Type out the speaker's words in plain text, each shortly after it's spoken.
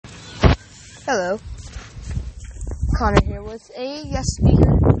Hello, Connor here with a guest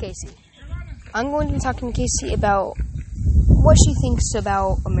speaker, Casey. I'm going to be talking to Casey about what she thinks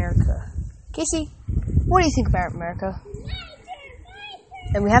about America. Casey, what do you think about America?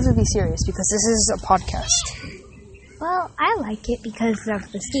 And we have to be serious because this is a podcast. Well, I like it because of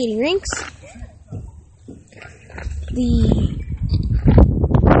the skating rinks, the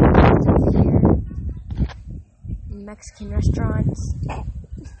Mexican restaurants,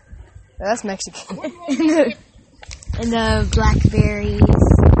 That's Mexican. and the blackberries.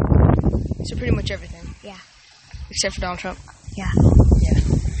 So pretty much everything. Yeah. Except for Donald Trump. Yeah.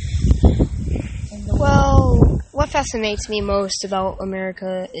 Well, what fascinates me most about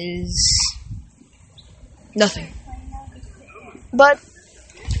America is nothing. But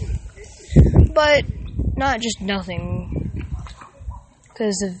not just nothing.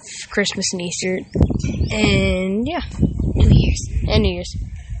 Because of Christmas and Easter. And yeah. New Year's.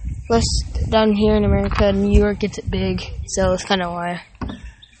 Plus, down here in America, New York gets it big. So that's kind of why.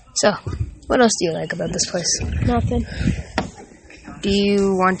 So, what else do you like about this place? Nothing. Do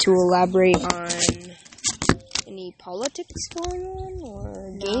you want to elaborate on any politics going on,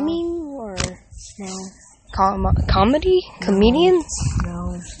 or gaming, or comedy, comedians?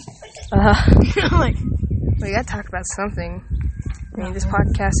 No. We gotta talk about something. I mean, this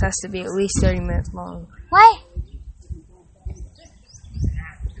podcast has to be at least 30 minutes long. What?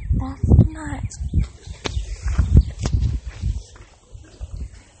 That's not.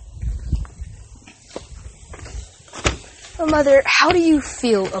 Oh, Mother, how do you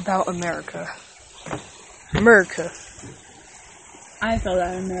feel about America? America. I feel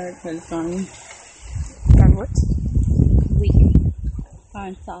that America is going On what? weak,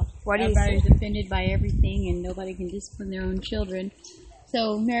 gone soft. Why do you Everybody's offended by everything, and nobody can discipline their own children.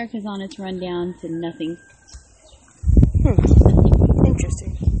 So America's on its rundown to nothing.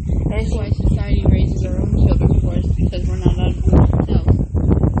 Interesting. That's why society raises our own children for us, because we're not allowed to do it themselves.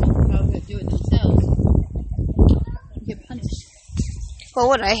 If they do it themselves, they get punished. Well,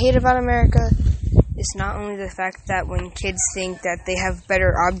 what I hate about America is not only the fact that when kids think that they have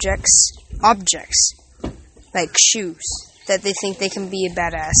better objects, like shoes, that they think they can be a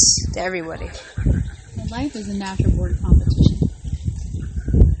badass to everybody. And life is a natural born competition.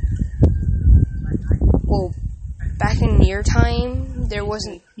 Well, back in your time, there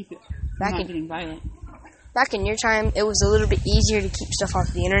wasn't. Keep it. Back Not in- getting violent. Back in your time, it was a little bit easier to keep stuff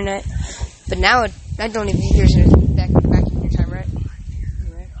off the internet, but now I don't even think there's anything back in your time, right?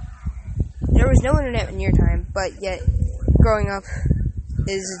 There was no internet in your time, but yet, growing up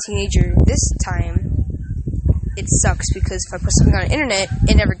as a teenager this time, it sucks because if I put something on the internet,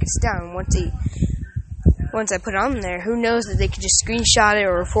 it never gets down. Once I put it on there, who knows that they could just screenshot it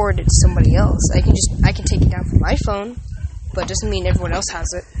or forward it to somebody else. I can take it down from my phone, but it doesn't mean everyone else has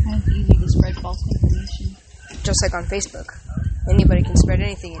it. And it's easy to spread false information. Just like on Facebook. Anybody can spread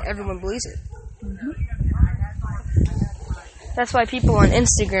anything and everyone believes it. That's why people on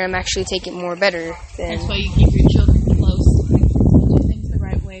Instagram actually take it more better than... That's why you keep your children close. Do things the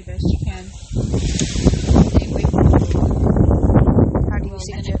right way best you can. Stay away from the world. How do you It's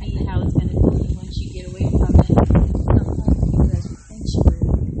see going it? to be how it's going to be once you get away from it. Come home because you think you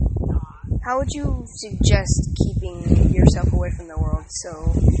How would you suggest keeping yourself away from the world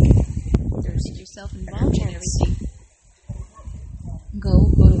so there's get yourself involved in everything.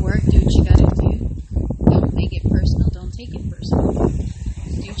 Go to work, do what you got to do. Don't make it personal, don't take it personal.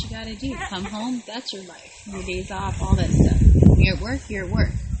 Just do what you got to do. Come home, that's your life. Your days off, all that stuff. You're at work, you're at work.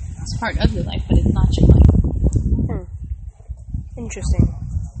 It's part of your life, but it's not your life. Interesting.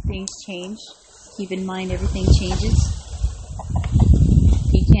 Things change. Keep in mind everything changes.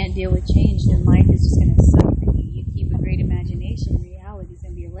 If you can't deal with change, then life is just going to suck. You keep a great imagination, reality is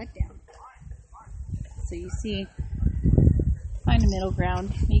going to be a letdown. So you see, find a middle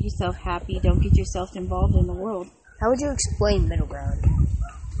ground. Make yourself happy. Don't get yourself involved in the world. How would you explain middle ground?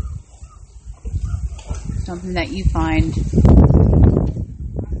 Something that you find is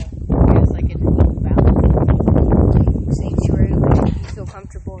like an equal balance. Sanctuary, you feel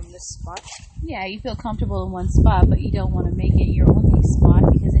comfortable in this spot? Yeah, you feel comfortable in one spot, but you don't want to make it your only spot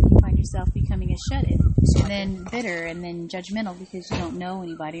because then you find yourself becoming a shut-in. And then bitter and then judgmental because you don't know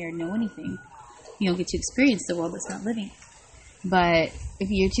anybody or know anything. You don't get to experience the world that's not living. But if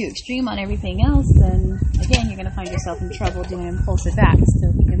you're too extreme on everything else, then again, you're going to find yourself in trouble doing impulsive acts. So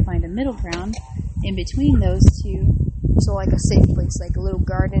if you can find a middle ground in between those two. So like a safe place, like a little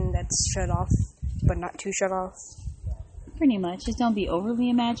garden that's shut off, but not too shut off? Pretty much. Just don't be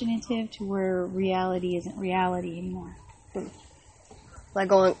overly imaginative to where reality isn't reality anymore. Like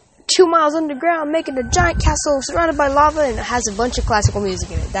going 2 miles underground, making a giant castle surrounded by lava, and it has a bunch of classical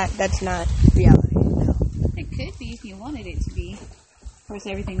music in it. That's not reality. No. It could be if you wanted it to be. Of course,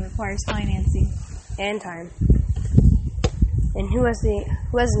 everything requires financing And time. And who has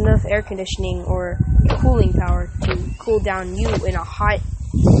enough air conditioning or cooling power to cool down you in a hot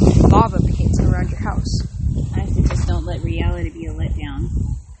lava pit around your house? I say just don't let reality be a letdown.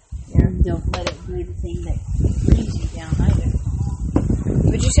 Yeah. And don't let it be the thing that brings you down either.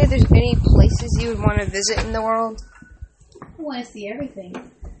 Would you say there's any places you would want to visit in the world? I want to see everything.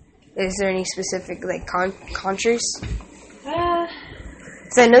 Is there any specific countries?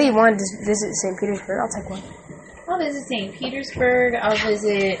 Because I know you wanted to visit St. Petersburg. I'll take one. I'll visit St. Petersburg. I'll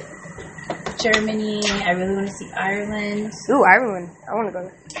visit Germany. I really want to see Ireland. Ooh, Ireland. I want to go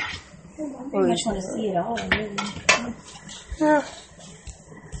there. I pretty much want to see it all, really. Yeah.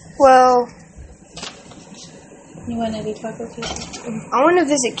 Well, You want another taco too? I want to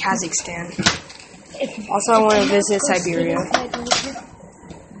visit Kazakhstan. Also, I want to visit Siberia.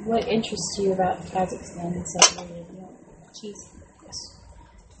 What interests you about Kazakhstan and Siberia? Cheese.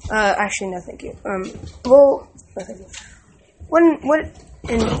 Actually, no, thank you. Well, no, thank you.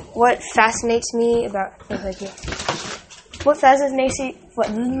 What fascinates me about? No, thank you. What fascinates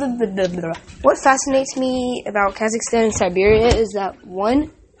me about Kazakhstan and Siberia is that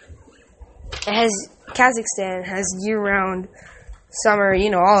one, Kazakhstan has year-round summer,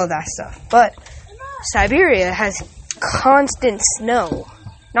 all of that stuff. But Siberia has constant snow.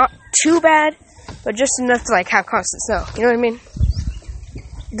 Not too bad, but just enough to have constant snow. You know what I mean?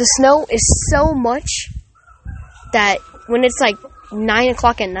 The snow is so much that when it's 9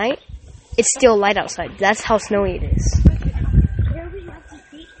 o'clock at night, it's still light outside. That's how snowy it is.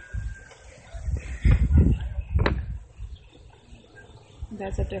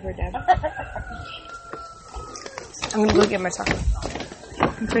 That's up to her dad. I'm gonna go get my taco.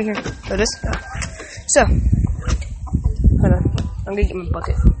 It's right here. Oh, this? Oh. So, hold on. I'm gonna get my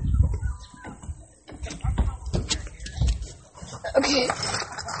bucket. Okay.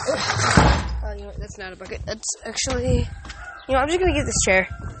 Oh, you know what? That's not a bucket. That's actually... I'm just gonna get this chair.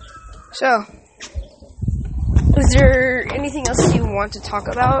 So, is there anything else you want to talk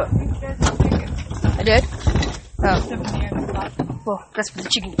about? I did? Oh. Well, that's what the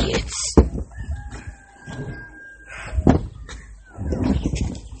chicken gets.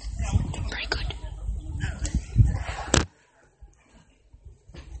 Pretty good.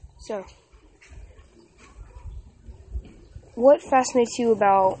 So, what fascinates you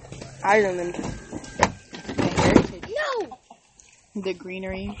about Ireland? The heritage. No! The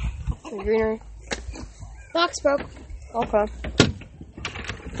greenery. The greenery. Box broke. Okay.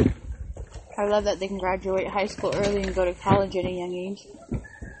 I love that they can graduate high school early and go to college at a young age.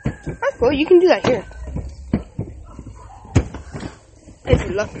 That's cool. You can do that here. If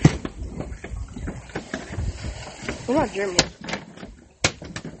you're lucky. What about Germany?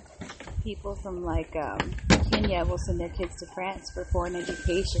 People from Kenya will send their kids to France for foreign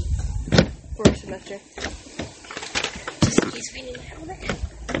education. For a semester.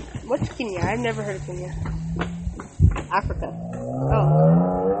 What's Kenya? I've never heard of Kenya. Africa. Oh.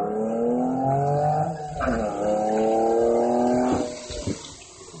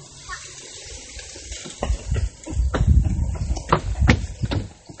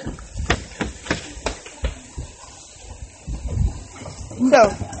 So,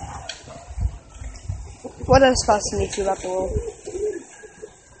 what else fascinates you about the world?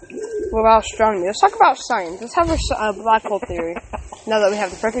 What about astronomy? Let's talk about science. Let's have a black hole theory. Now that we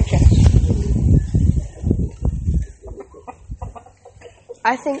have the perfect chance.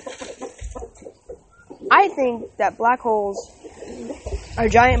 I think that black holes are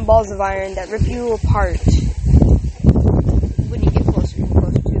giant balls of iron that rip you apart when you get closer and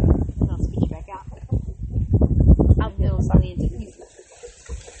closer to them. And I'll spit you back out. Out those millions of people.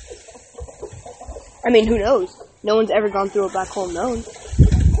 I mean, who knows? No one's ever gone through a black hole known.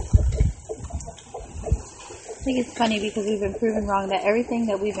 I think it's funny because we've been proven wrong that everything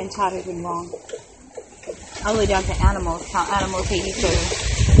that we've been taught has been wrong. All the way down to animals. How animals hate each other.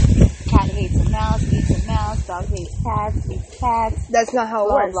 Cat hates a mouse, eats a mouse. Dog hates cats, eats cats. That's not how it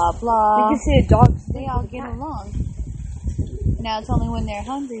Blah, works. blah, blah. You can see a dog. They all get along. Now it's only when they're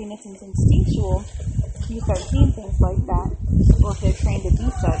hungry and it's instinctual you start seeing things like that. Or if they're trained to be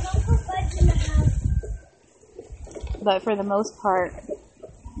such. But for the most part,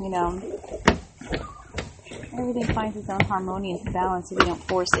 everything finds its own harmonious balance if you don't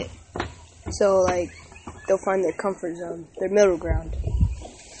force it. So, they'll find their comfort zone, their middle ground.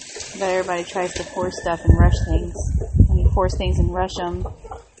 But everybody tries to force stuff and rush things. When you force things and rush them,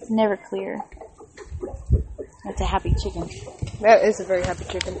 it's never clear. That's a happy chicken. That is a very happy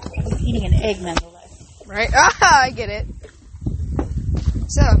chicken. eating an egg nonetheless. Right? Ah, I get it.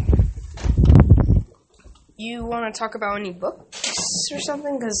 So, you want to talk about any books or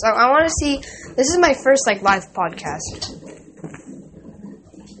something? Because I want to see. This is my first live podcast.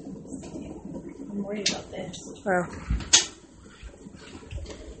 I'm worried about this. Oh.